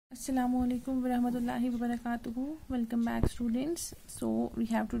Assalamualaikum warahmatullahi wabarakatuh. Welcome back, students. So we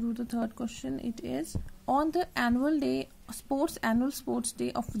have to do the third question. It is on the annual sports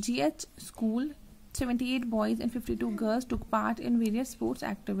day of GH school, 78 boys and 52 girls took part in various sports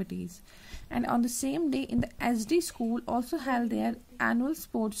activities, and on the same day in the SD school also held their annual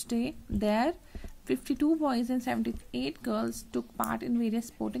sports day. There 52 boys and 78 girls took part in various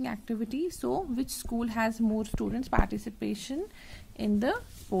sporting activities. So which school has more students participation in the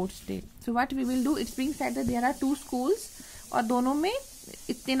sports day? So what we will do, it's being said that there are two schools और दोनों में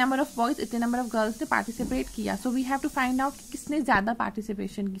इतने number of boys इतने number of girls ने participate किया. So we have to find out किसने ज़्यादा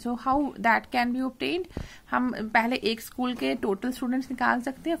participation की. So how that can be obtained? हम पहले एक school के total students निकाल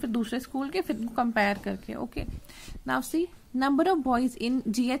सकते हैं, फिर दूसरे school के, फिर compare करके. Okay. Now see, number of boys in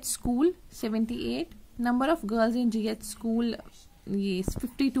GH school 78, number of girls in GH school ये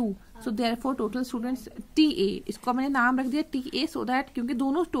 52. So therefore total students TA, इसको मैंने नाम रख दिया TA so that क्योंकि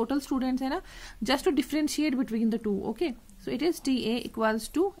दोनों total students है ना, just to differentiate between the two. Okay, so it is TA equals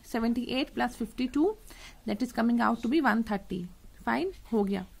to 78 plus 52, that is coming out to be 130. Fine, हो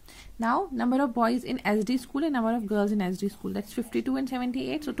गया. Now number of boys in SD school and number of girls in SD school, that's 52 and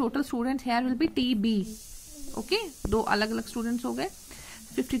 78. So total students here will be TB. Okay, दो अलग अलग students हो गए.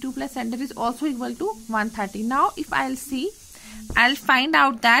 52 plus center is also equal to 130. Now if I'll see, I'll find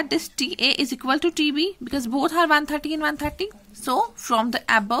out that this TA is equal to TB because both are 130 and 130. So from the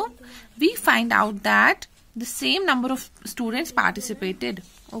above, we find out that the same number of students participated.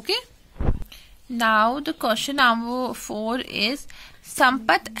 Okay. Now the question number 4 is,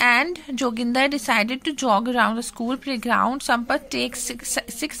 Sampath and Joginder decided to jog around the school playground. Sampath takes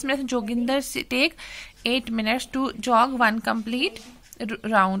 6 minutes, Joginder take 8 minutes to jog one complete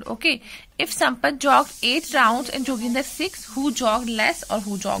round. Okay, if Sampath jogged 8 rounds and Joginder 6, who jogged less or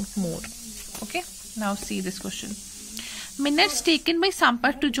who jogged more? Okay, now see this question. Minutes taken by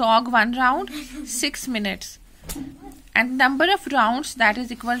Sampath to jog one round, 6 minutes, and number of rounds, that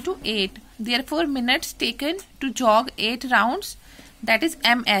is equal to 8. Therefore minutes taken to jog 8 rounds, that is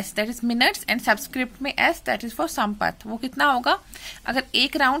MS, that is minutes, and subscript में S, that is for Sampath. वो कितना होगा? अगर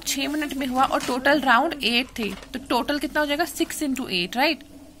एक round 6 minute में हुआ और total round 8 थे, तो टोटल कितना हो जाएगा? 6 into 8, राइट?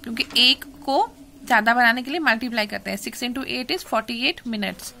 क्योंकि एक को ज्यादा बनाने के लिए मल्टीप्लाई करते हैं. 6 into 8 is 48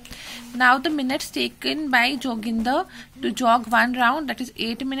 minutes. Now the minutes taken by Joginder to jog one round, that is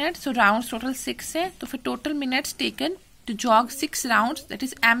 8 minutes. So rounds total 6 है, तो फिर total minutes taken to jog 6 rounds, that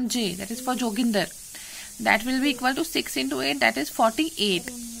is MJ, that is for Joginder. That will be equal to 6 into 8, that is 48.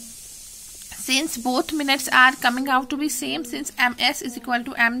 Since both minutes are coming out to be same, since MS is equal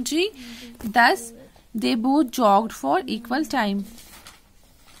to MG, thus they both jogged for equal time.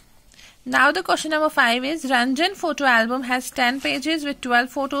 Now the question number 5 is, Ranjan photo album has 10 pages with 12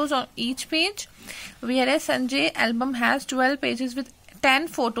 photos on each page, whereas Sanjay album has 12 pages with 10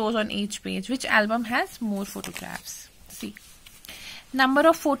 photos on each page. Which album has more photographs? See, number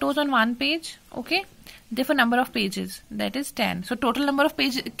of photos on one page. Okay, therefore number of pages, that is 10. So total number of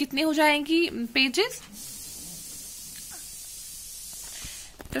pages कितनी हो जाएंगी pages?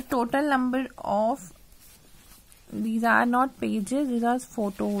 The total number of, these are not pages, these are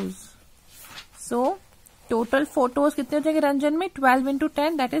photos. So total photos कितने हो जाएंगे रंजन में? 12 into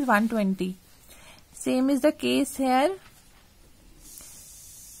 10, that is 120. Same is the case here.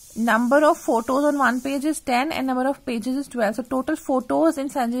 Number of photos on one page is 10 and number of pages is 12. So total photos in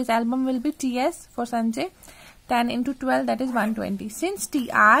Sanjay's album will be TS for Sanjay. 10 into 12, that is 120. Since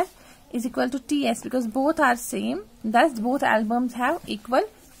TR is equal to TS because both are same, thus both albums have equal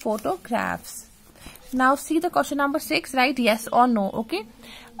photographs. Now see the question number 6, write yes or no. Okay,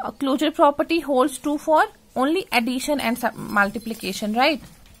 a closure property holds true for only addition and multiplication, right?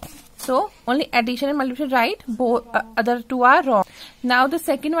 So only addition and multiplication, right? Both other two are wrong. Now the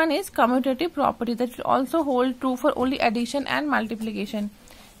second one is commutative property, that will also hold true for only addition and multiplication.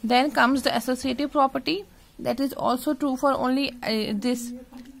 Then comes the associative property, that is also true for only this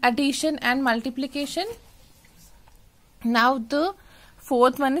addition and multiplication. Now the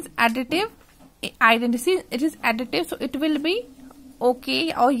fourth one is additive identity. It is additive, so it will be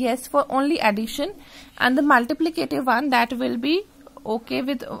okay or yes for only addition, and the multiplicative one, that will be okay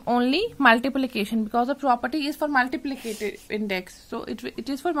with only multiplication because the property is for multiplicative index, so it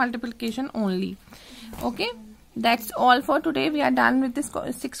is for multiplication only. Okay, that's all for today. We are done with this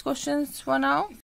 6 questions for now.